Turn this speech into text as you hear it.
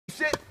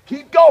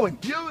Keep going.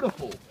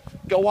 Beautiful.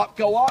 Go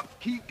up,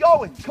 keep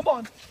going. Come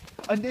on.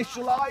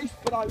 Initialize,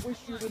 but I wish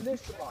you'd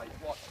initialize.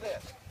 Watch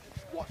this.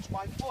 Watch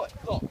my foot.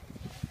 Look.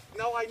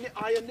 No,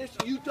 I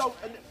initial. You don't.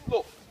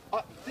 Look.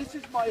 This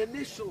is my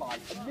initialize.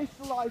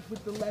 Initialize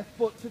with the left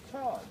foot to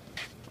turn.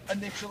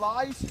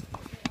 Initialize.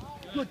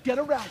 Good. Get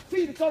around.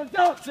 Feet are gonna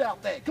dance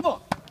out there. Come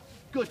on.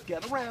 Good.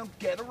 Get around.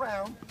 Get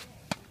around.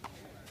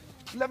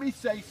 Let me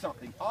say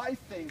something. I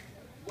think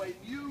when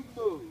you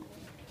move,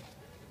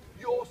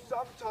 you're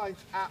sometimes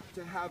apt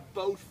to have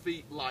both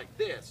feet like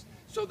this,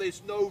 so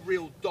there's no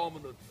real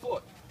dominant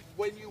foot.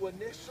 When you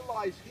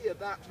initialize here,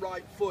 that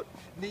right foot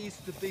needs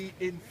to be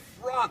in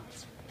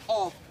front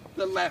of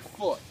the left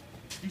foot.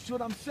 You see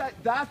what I'm saying?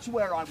 That's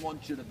where I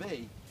want you to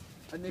be.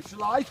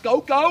 Initialize, go,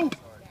 go.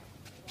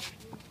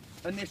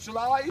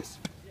 Initialize,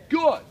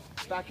 good.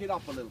 Back it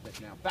up a little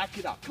bit now, back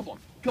it up, come on,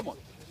 come on.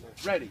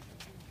 Ready.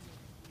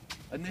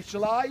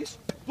 Initialize,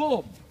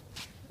 boom.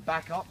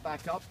 Back up,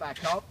 back up,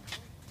 back up.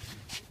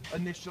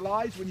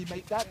 Initialize when you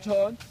make that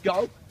turn.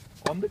 Go.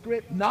 On the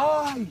grip.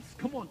 Nice.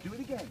 Come on, do it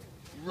again.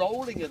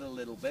 Rolling it a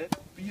little bit.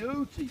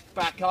 Beauty.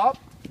 Back up.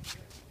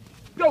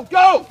 Go,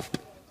 go.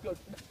 Good.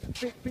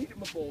 Feed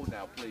him a ball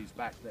now, please,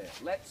 back there.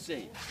 Let's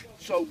see.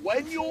 So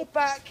when you're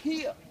back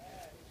here,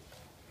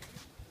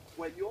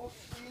 when you're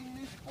seeing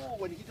this ball,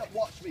 when he does,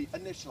 watch me,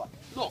 initialize.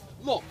 Look,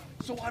 look.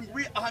 So I'm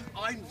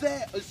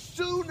there. As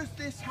soon as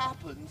this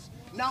happens,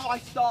 now I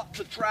start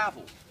to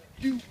travel.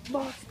 You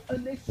must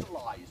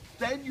initialize.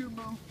 Then you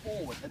move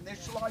forward.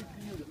 Initialize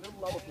the unit. Little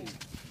lower feet.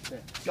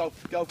 There. Go,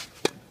 go.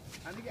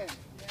 And again.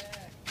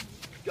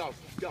 Go,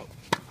 go.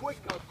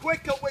 Quicker,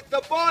 quicker with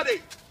the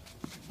body.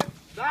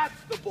 That's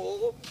the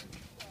ball.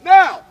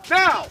 Now,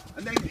 now.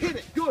 And then hit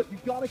it. Good.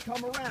 You've got to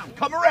come around.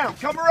 Come around,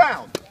 come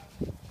around.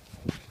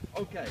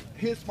 Okay,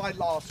 here's my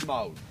last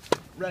mode.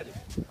 Ready?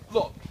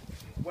 Look.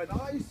 When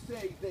I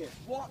say this,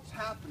 what's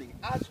happening?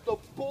 As the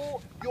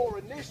ball,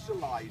 you're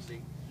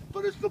initializing.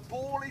 But as the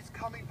ball is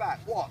coming back,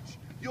 watch.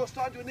 You're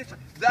starting to initiate.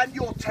 Then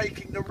you're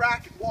taking the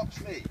racket.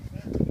 Watch me.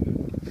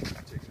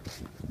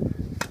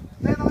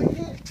 Then I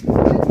hit.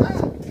 Pull it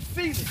back.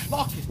 Feel it.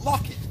 Lock it.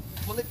 Lock it.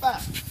 Pull it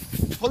back.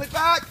 Pull it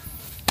back.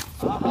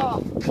 Aha.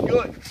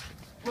 Good.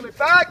 Pull it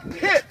back.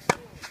 Hit.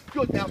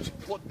 Good. Now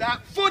put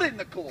that foot in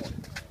the court.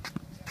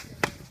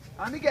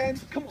 And again.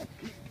 Come on.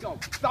 Keep going.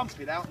 Thump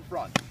it out in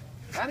front.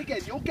 And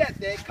again. You'll get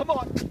there. Come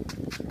on.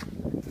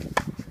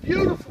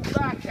 Beautiful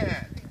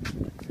backhand.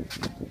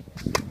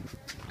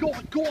 Go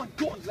on, go on,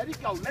 go on. Let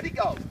it go, let it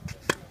go.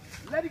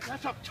 Let it go.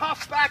 That's a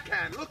tough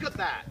backhand. Look at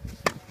that.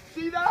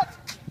 See that?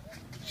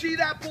 See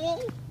that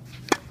ball?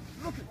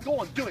 Look at, go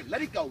on, do it.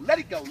 Let it go, let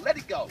it go, let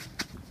it go.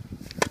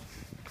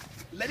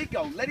 Let it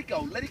go, let it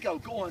go, let it go.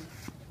 Go on.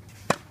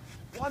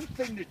 One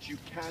thing that you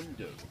can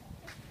do.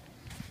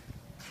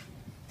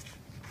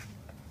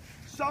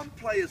 Some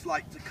players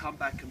like to come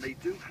back and they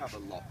do have a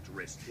locked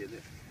wrist here.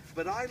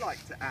 But I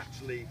like to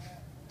actually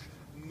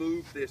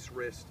move this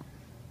wrist.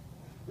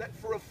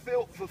 For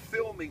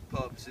filming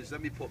purposes,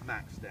 let me put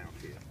Max down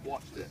here.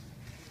 Watch this.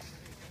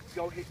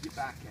 Go hit your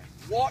backhand.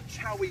 Watch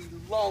how he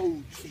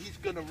loads. He's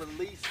going to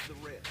release the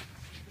wrist.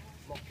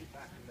 Lock it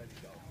back and let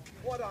it go.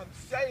 What I'm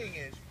saying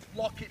is,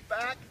 lock it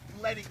back,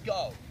 let it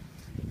go.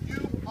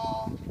 You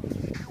are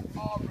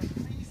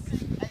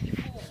releasing a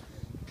force.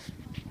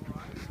 All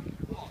right?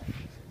 Watch.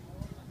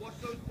 Watch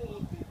those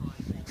balls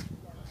behind me.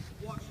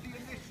 Watch the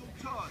initial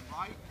turn,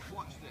 right?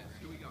 Watch this.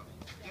 Here we go.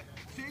 Yeah.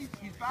 See,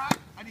 he's back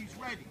and he's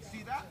ready.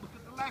 See that? Look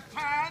at the left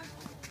hand.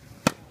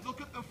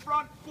 Look at the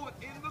front foot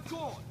in the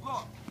court.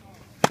 Look.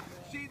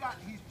 See that?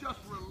 He's just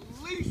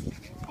releasing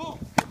it. Boom.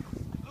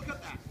 Look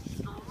at that.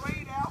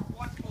 Straight out,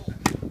 one ball.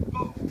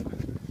 Boom.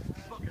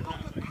 Look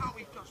at how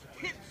he just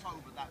hits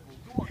over that ball.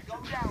 Go on, go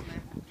down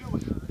there. Do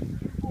it.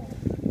 Boom.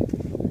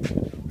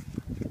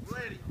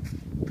 Ready.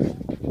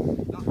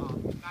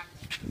 That's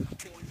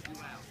points you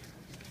out.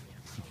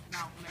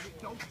 Now let it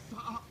go.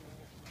 Stop.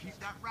 Keep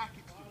that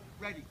racket still.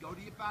 Ready. Go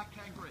to your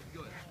backhand grip.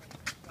 Good.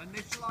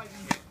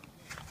 Initializing hit.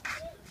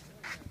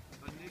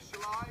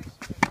 Initialize.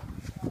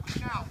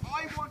 Now,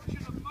 I want you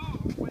to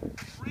move.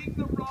 Bring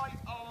the right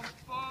arm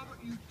further.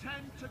 You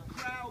tend to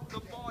crowd the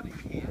body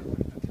here.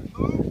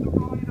 Move the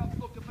right up.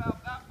 Look,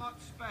 about that much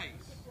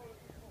space.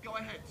 Go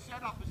ahead.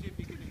 Set up as if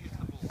you're going to hit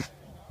the ball.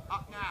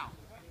 Up now.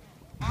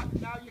 Up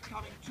now. You're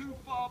coming too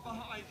far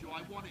behind you.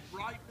 I want it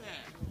right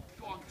there.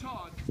 Go on,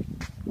 turn.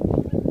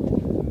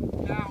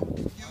 Now,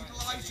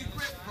 utilize your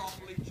grip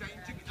properly.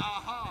 Change it.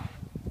 Aha.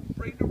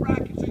 Bring the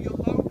racket so your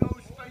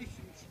logo's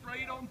facing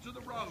straight onto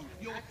the road.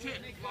 Your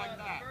tip like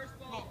that.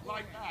 Look,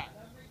 like that.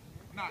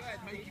 Max,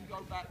 make him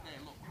go back there.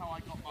 Look how I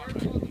got my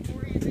racket.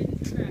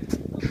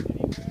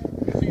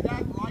 See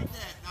that? Right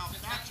there. Now,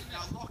 that's it.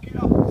 Now, lock it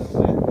up.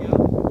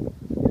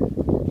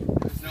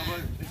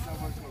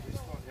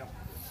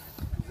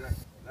 Yeah.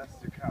 That's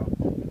the cow.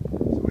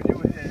 So when you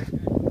were here,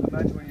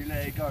 imagine when you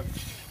let it go.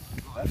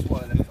 That's why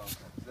I left arm comes.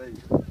 There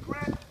you go.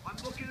 Grip. I'm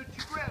looking at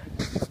your grip.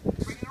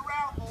 Bring it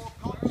around more.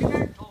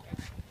 Continental.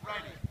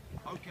 Ready.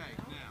 Okay,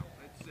 now,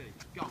 let's see.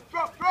 Go.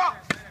 Drop, drop.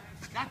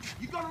 That's it.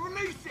 You've got to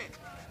release it.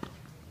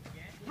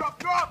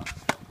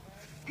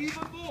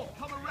 Even more.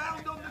 Come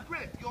around on the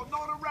grip. You're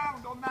not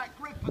around on that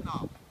grip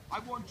enough. I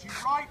want you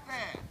right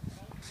there.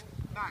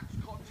 Max,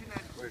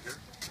 continental. Where's your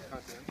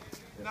continental?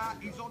 Nah,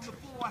 he's on the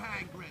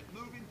forehand grip.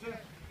 Moving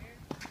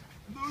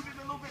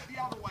a little bit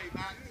the other way,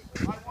 Max.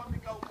 I want to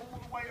go all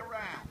the way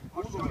around.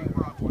 I'll show you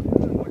where I want it.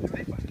 What do you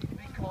mean by that?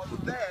 Because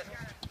then,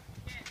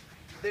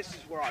 this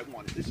is where I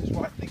want it. This is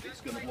where I think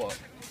it's going to work.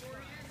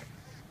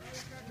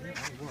 Yeah,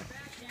 that'll work.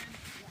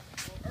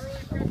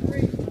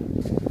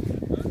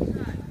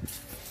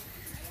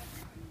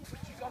 But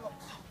you got to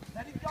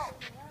let it go.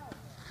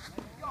 Let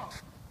it go.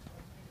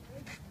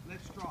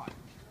 Let's try.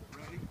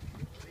 Ready?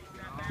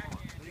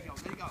 There you go.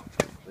 There you go.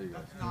 There you go.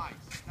 That's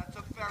nice. That's a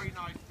very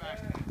nice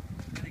backhand.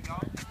 There you go.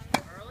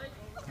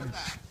 Look at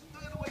that.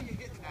 Look at the way you're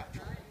hitting that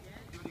ball.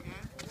 Do it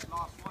again.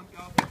 Last one,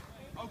 go.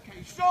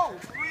 Okay, so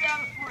 3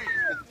 out of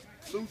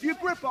 3. Move your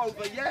grip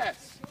over,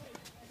 yes.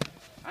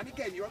 And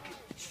again, you're okay.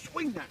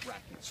 Swing that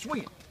racket.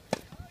 Swing it.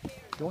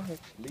 Go ahead.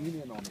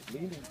 Lean in on it.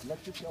 Lean in.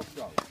 Let yourself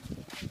go.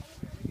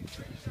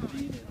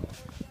 Lean in on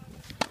it.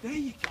 There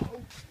you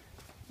go.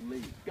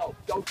 Lean. Go.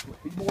 Go to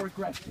it. Be more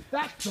aggressive.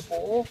 That's the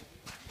ball.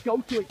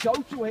 Go to it. Go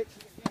to it.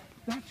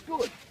 That's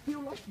good.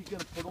 Feel like you're going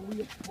to put all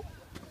your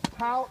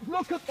power.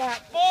 Look at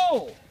that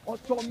ball.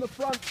 What's on the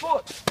front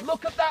foot?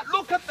 Look at that.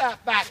 Look at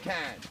that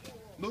backhand.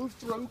 Move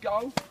through.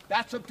 Go.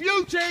 That's a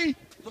beauty.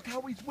 Look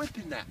how he's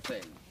whipping that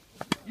thing.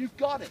 You've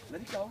got it.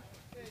 Let it go.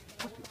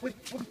 Whip,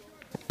 whip.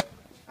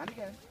 And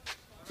again.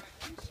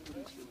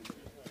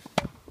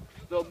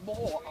 The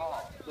more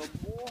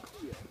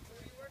here.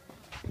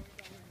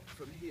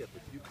 From here,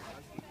 but you can.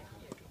 I think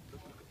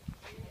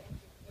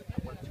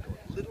I want it to go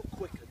a little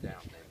quicker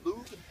down there.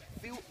 Move.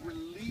 Feel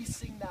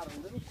releasing that a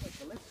little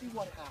quicker. Let's see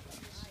what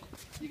happens.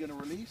 You're going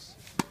to release.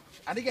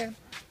 And again.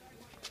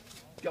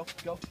 Go,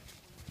 go.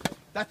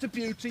 That's a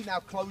beauty. Now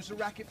close the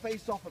racket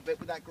face off a bit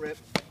with that grip.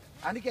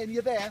 And again,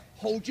 you're there.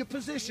 Hold your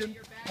position.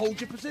 Hold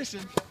your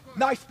position.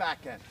 Nice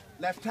backhand.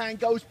 Left hand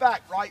goes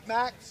back, right,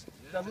 Max?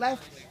 The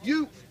left,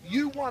 you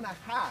want to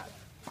have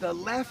the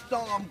left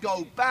arm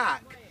go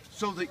back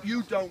so that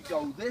you don't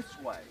go this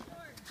way.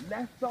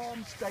 Left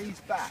arm stays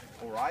back,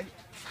 all right?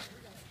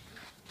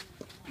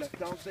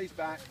 Left arm stays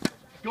back.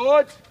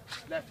 Good.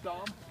 Left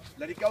arm.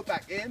 Let it go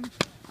back in.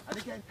 And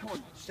again, come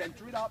on,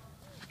 center it up.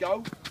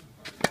 Go.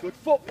 Good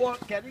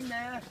footwork, getting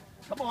there.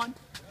 Come on.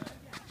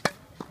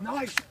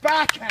 Nice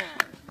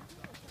backhand.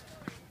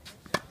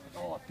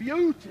 Oh,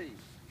 beauty.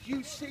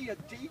 You see a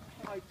deep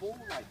high ball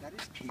like that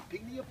is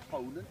keeping the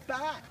opponent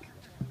back.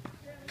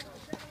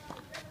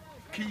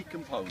 Key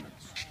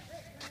components.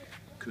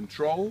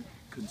 Control,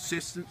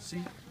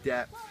 consistency,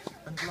 depth,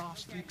 and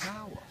lastly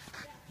power.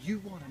 You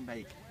want to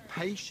make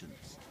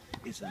patience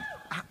is an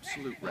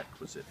absolute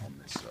requisite on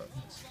this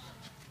surface.